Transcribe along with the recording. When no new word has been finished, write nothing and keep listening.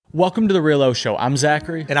Welcome to The Real O Show. I'm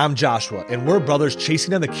Zachary. And I'm Joshua, and we're brothers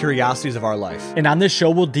chasing down the curiosities of our life. And on this show,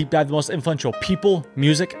 we'll deep dive the most influential people,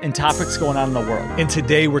 music, and topics going on in the world. And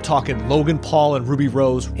today, we're talking Logan Paul and Rubi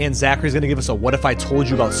Rose, and Zachary's going to give us a What If I Told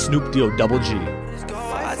You about Snoop D-O-double G.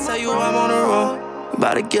 I tell you I'm on the road.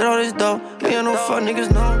 About to get all this dough. Me and no fuck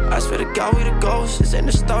niggas know. I swear to God we the ghosts. This ain't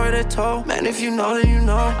the story they told. Man, if you know, then you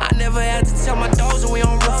know. I never had to tell my dogs that we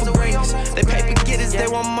on rough for greatness. They paper getters, they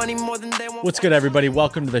want money more than they want. What's good, everybody?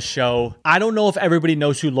 Welcome to the show. I don't know if everybody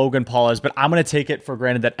knows who Logan Paul is, but I'm going to take it for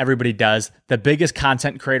granted that everybody does. The biggest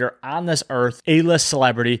content creator on this earth, A-list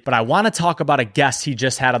celebrity. But I want to talk about a guest he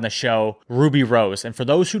just had on the show, Rubi Rose. And for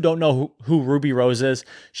those who don't know who Rubi Rose is,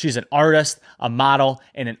 she's an artist, a model,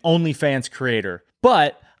 and an OnlyFans creator.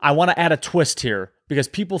 But I want to add a twist here because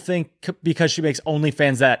people think because she makes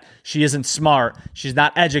OnlyFans that she isn't smart, she's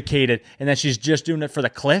not educated, and that she's just doing it for the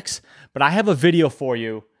clicks. But I have a video for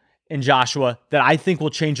you in Joshua that I think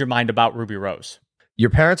will change your mind about Rubi Rose.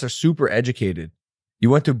 Your parents are super educated.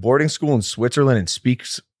 You went to boarding school in Switzerland and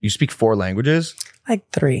you speak 4 languages? Like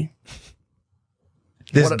 3.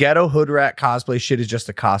 This ghetto hood rat cosplay shit is just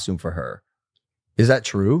a costume for her. Is that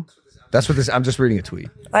true? That's what I'm just reading a tweet.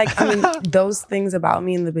 Like, I mean, those things about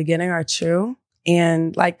me in the beginning are true.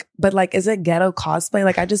 And but is it ghetto cosplay?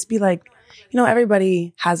 Like, I just be like,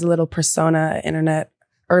 everybody has a little persona,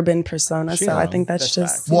 urban persona. So I think that's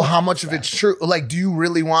just... Well, how much of it's true? Like, do you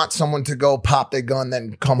really want someone to go pop their gun,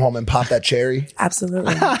 then come home and pop that cherry?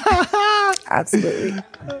 Absolutely. Absolutely.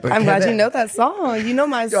 I'm glad you know that song. You know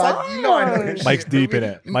my song. I know. Mike's deep in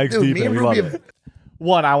it. Mike's deep in it. We love it.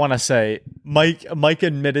 One, I want to say, Mike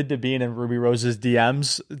admitted to being in Rubi Rose's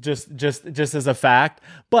DMs just as a fact.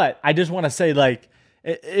 But I just want to say, like,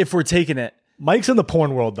 if we're taking it, Mike's in the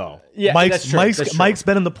porn world, though. Yeah, that's true. Mike's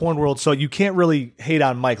been in the porn world, so you can't really hate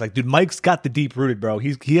on Mike. Like, dude, Mike's got the deep rooted, bro.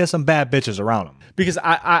 He has some bad bitches around him. Because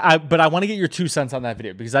but I want to get your 2 cents on that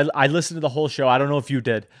video because I listened to the whole show. I don't know if you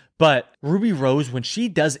did, but Rubi Rose, when she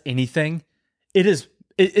does anything,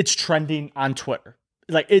 it's trending on Twitter.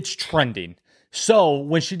 Like, it's trending. So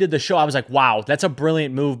when she did the show, I was like, wow, that's a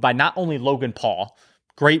brilliant move by not only Logan Paul,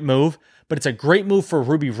 great move, but it's a great move for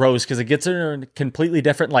Rubi Rose because it gets her in a completely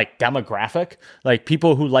different demographic. Like,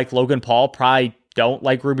 people who like Logan Paul probably don't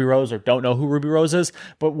like Rubi Rose or don't know who Rubi Rose is.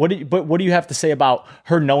 But what do you have to say about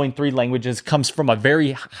her knowing 3 languages, comes from a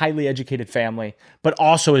very highly educated family, but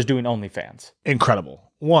also is doing OnlyFans?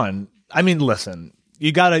 Incredible. One, I mean, listen,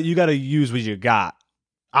 you gotta use what you got.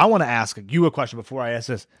 I want to ask you a question before I ask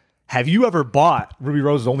this. Have you ever bought Rubi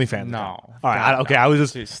Rose's OnlyFans? No. All right. Okay. I was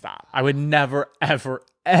just... Dude, stop. I would never, ever,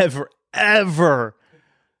 ever, ever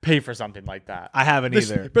pay for something like that. I haven't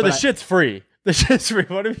either. But the shit's free. The shit's free.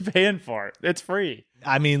 What are we paying for? It's free.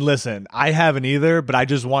 I mean, listen, I haven't either, but I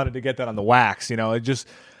just wanted to get that on the wax.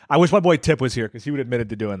 I wish my boy Tip was here because he would admit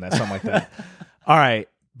to doing that, something like that. All right.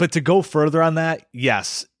 But to go further on that,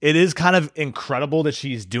 yes, it is kind of incredible that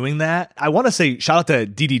she's doing that. I want to say shout out to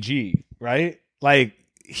DDG, right? Like,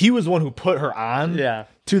 he was the one who put her on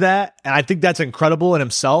to that. And I think that's incredible in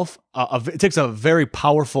himself. It takes a very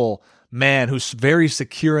powerful man who's very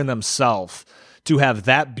secure in themselves to have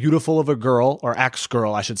that beautiful of a girl, or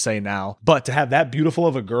ex-girl, I should say now. But to have that beautiful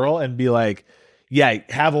of a girl and be like, yeah,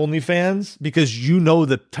 have OnlyFans, because you know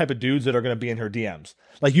the type of dudes that are going to be in her DMs.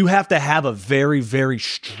 Like, you have to have a very, very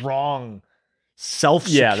strong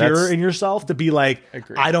self-secure in yourself to be like,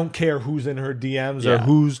 agreed. I don't care who's in her DMs or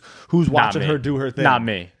who's watching her do her thing. Not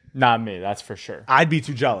me. That's for sure. I'd be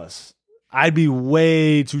too jealous. I'd be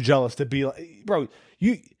way too jealous to be like, bro,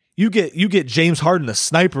 you get James Harden, the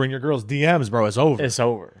sniper, in your girl's DMs, bro. It's over. It's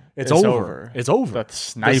over. It's over. The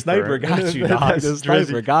sniper got you, dog. The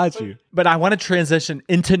sniper got you. But I want to transition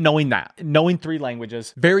into knowing 3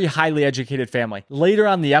 languages, very highly educated family. Later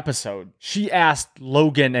on the episode, she asked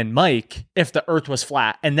Logan and Mike if the earth was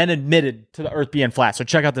flat and then admitted to the earth being flat. So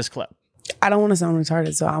check out this clip. I don't want to sound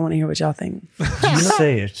retarded, so I want to hear what y'all think. You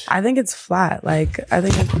say it. I think it's flat. Like, I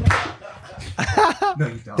think it's... No,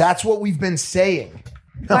 you don't. That's what we've been saying.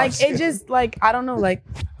 No, like, it just, like, I don't know, like,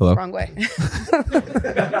 hello? Wrong way.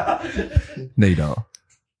 No, you don't.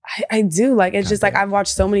 I do. Like, it's just like, I've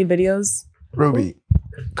watched so many videos. Rubi,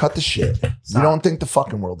 cut the shit. Stop. You don't think the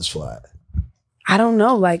fucking world is flat? I don't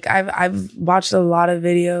know. Like, I've watched a lot of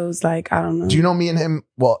videos. Like, I don't know. Do you know me and him?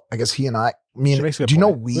 Well, I guess he and I. Do you know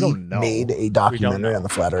we made a documentary on the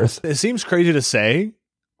flat Earth? It seems crazy to say,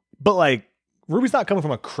 but like, Rubi's not coming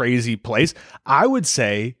from a crazy place. I would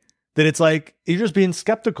say that it's like, you're just being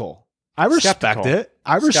skeptical. I respect it.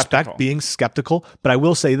 I respect being skeptical, but I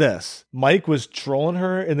will say this. Mike was trolling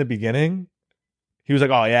her in the beginning. He was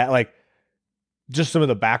like, oh yeah, like, just some of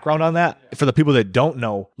the background on that. For the people that don't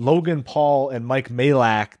know, Logan Paul and Mike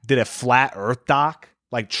Malak did a flat earth doc,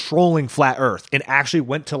 like trolling flat earth, and actually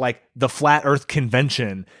went to like the flat earth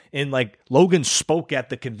convention, and like Logan spoke at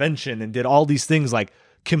the convention and did all these things, like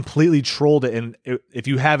completely trolled it. And if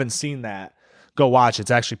you haven't seen that, go watch.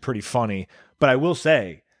 It's actually pretty funny. But I will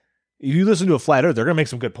say, if you listen to a flat earth, they're going to make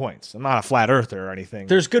some good points. I'm not a flat earther or anything.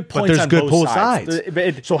 There's good points, but there's on good both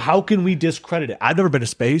sides. So how can we discredit it? I've never been to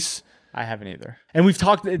space. I haven't either. And we've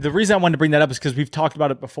talked, the reason I wanted to bring that up is because we've talked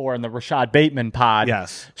about it before in the Rashad Bateman pod.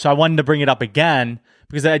 Yes. So I wanted to bring it up again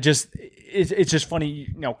because it's just funny,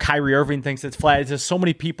 you know, Kyrie Irving thinks it's flat. It's just so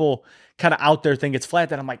many people kind of out there think it's flat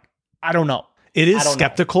that I'm like, I don't know. It is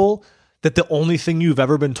skeptical that the only thing you've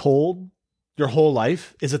ever been told your whole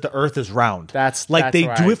life is that the earth is round. That's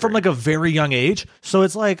they do it from like a very young age. So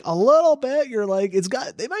it's like a little bit, you're like,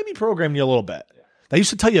 they might be programming you a little bit. They used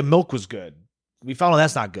to tell you milk was good. We found out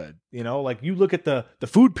that's not good. You know, like you look at the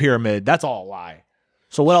food pyramid, that's all a lie.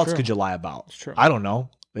 So what else could you lie about? It's true. I don't know.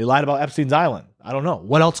 They lied about Epstein's Island. I don't know.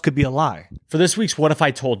 What else could be a lie? For this week's What If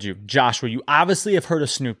I Told You, Joshua, you obviously have heard of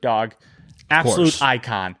Snoop Dogg, absolute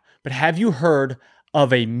icon. But have you heard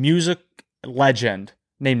of a music legend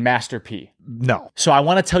named Master P? No. So I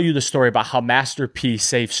want to tell you the story about how Master P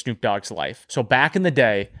saved Snoop Dogg's life. So back in the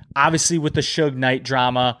day, obviously with the Suge Knight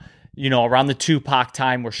drama, you know, around the Tupac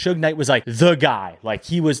time where Suge Knight was like the guy, like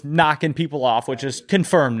he was knocking people off, which is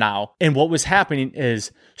confirmed now. And what was happening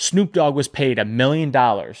is Snoop Dogg was paid $1 million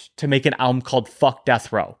to make an album called Fuck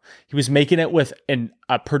Death Row. He was making it with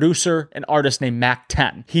a producer, an artist named Mac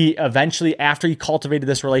 10. He eventually, after he cultivated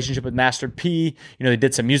this relationship with Master P, you know, they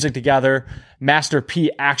did some music together. Master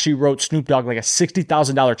P actually wrote Snoop Dogg like a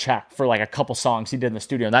 $60,000 check for like a couple songs he did in the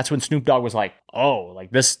studio. And that's when Snoop Dogg was like, oh,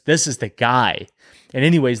 like this is the guy. And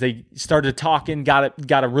anyways, they started talking, got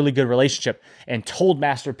a really good relationship, and told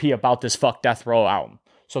Master P about this Fuck Death Row album.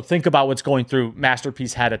 So think about what's going through Master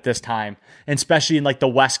P's head at this time, and especially in like the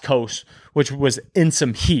West Coast, which was in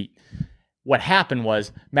some heat. What happened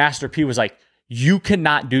was Master P was like, you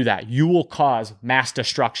cannot do that. You will cause mass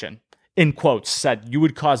destruction. In quotes, said you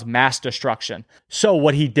would cause mass destruction. So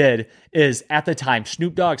what he did is, at the time,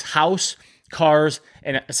 Snoop Dogg's house, cars,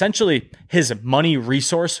 and essentially his money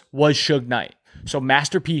resource was Suge Knight. So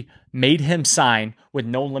Master P made him sign with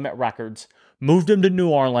No Limit Records, moved him to New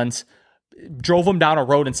Orleans, drove him down a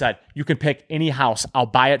road and said, you can pick any house. I'll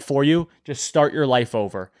buy it for you. Just start your life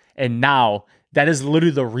over. And now that is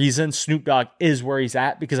literally the reason Snoop Dogg is where he's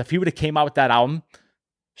at. Because if he would have came out with that album,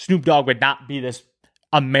 Snoop Dogg would not be this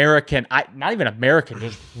American, not even American,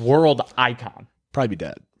 just world icon. Probably be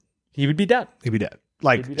dead. He would be dead. He'd be dead.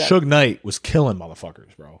 Like Suge Knight was killing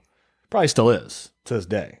motherfuckers, bro. Probably still is to this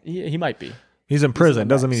day. He might be. He's in prison.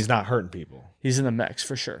 Doesn't mean he's not hurting people. He's in the mix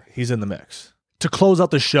for sure. He's in the mix. To close out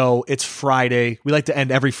the show, it's Friday. We like to end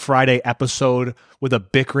every Friday episode with a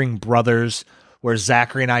bickering brothers where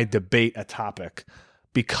Zachary and I debate a topic.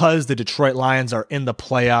 Because the Detroit Lions are in the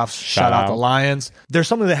playoffs, shout out the Lions. There's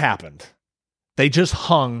something that happened. They just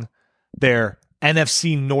hung their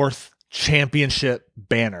NFC North championship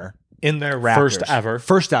banner in their Raptors.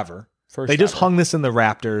 First ever. They just hung this in the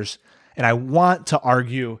Raptors. And I want to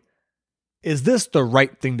argue, is this the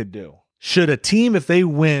right thing to do? Should a team, if they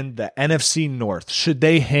win the NFC North, should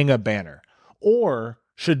they hang a banner? Or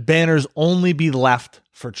should banners only be left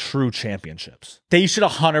for true championships? They should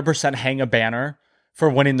 100% hang a banner for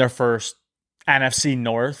winning their first NFC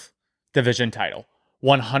North division title.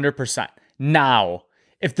 100%. Now,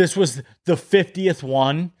 if this was the 50th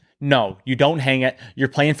one, no, you don't hang it. You're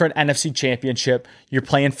playing for an NFC championship. You're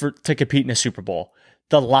playing to compete in a Super Bowl.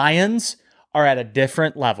 The Lions are at a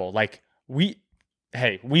different level. Like, we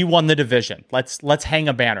won the division. Let's hang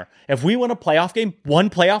a banner. If we win one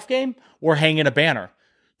playoff game, we're hanging a banner.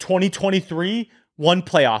 2023, one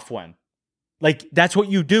playoff win. Like, that's what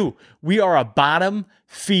you do. We are a bottom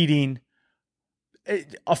feeding,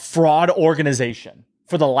 a fraud organization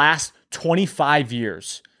for the last 25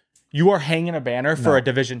 years. You are hanging a banner for a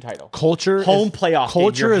division title. Culture is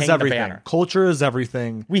everything. Culture is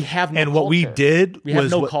everything. We have no and culture. What we did we have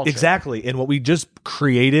was no culture. Exactly. And what we just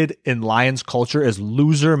created in Lions culture is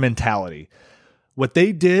loser mentality. What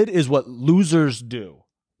they did is what losers do.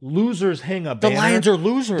 Losers hang a banner. The Lions are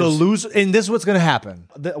losers. And this is what's going to happen.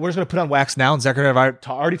 We're just going to put on wax now, and Zachary and I have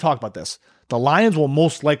already talked about this. The Lions will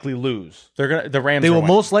most likely lose. The Rams. They will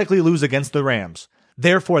most likely lose against the Rams.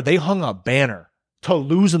 Therefore, they hung a banner to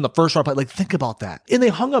lose in the first round play. Like, think about that. And they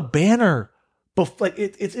hung a banner. Like,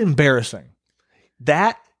 it's embarrassing.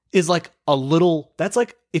 That is like that's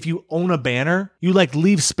like if you own a banner, you like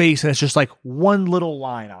leave space and it's just like one little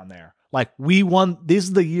line on there. Like, we won, these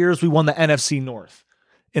are the years we won the NFC North.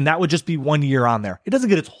 and that would just be 1 year on there. It doesn't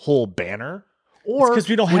get its whole banner. Or because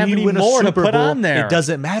we don't when have you any win a more to Super put Bowl, on there. It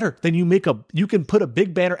doesn't matter. Then you can put a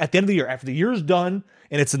big banner at the end of the year. After the year's done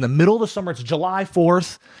and it's in the middle of the summer, it's July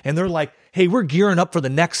 4th, and they're like, hey, we're gearing up for the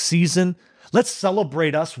next season. Let's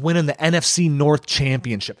celebrate us winning the NFC North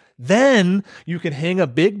Championship. Then you can hang a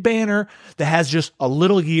big banner that has just a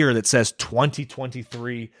little year that says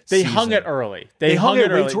 2023 They season. hung it early. They hung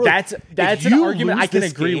it early. That's an argument I can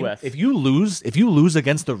agree with. If you lose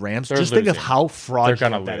against the Rams, just think of how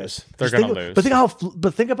fraudulent that is. They're going to lose.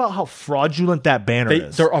 But think about how fraudulent that banner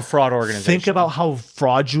is. They're a fraud organization. Think about how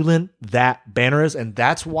fraudulent that banner is, and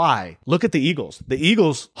that's why. Look at the Eagles. The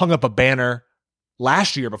Eagles hung up a banner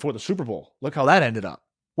last year before the Super Bowl. Look how that ended up.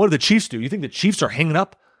 What do the Chiefs do? You think the Chiefs are hanging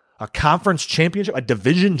up a conference championship, a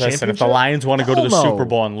division championship? If the Lions want to go to the Super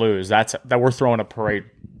Bowl and lose, that we're throwing a parade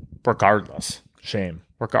regardless. Shame.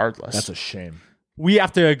 Regardless. That's a shame. We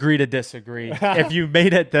have to agree to disagree. If you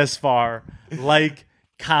made it this far, like,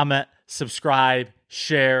 comment, subscribe,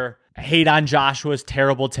 share. Hate on Joshua's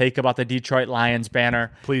terrible take about the Detroit Lions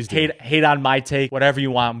banner. Please do. Hate on my take. Whatever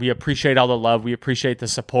you want. We appreciate all the love. We appreciate the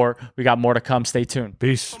support. We got more to come. Stay tuned.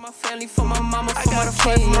 Peace. For my family, for my mama, for my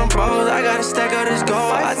friends, for my bros. I gotta stack out this gold.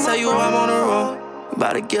 I tell you I'm on the road.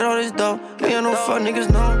 About to get all this dough. Me and no fuck niggas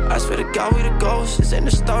know. I swear to God we the ghosts. This ain't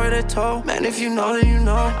the story they told. Man, if you know, then you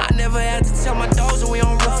know. I never had to tell my dogs that we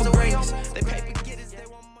on rough for breaks.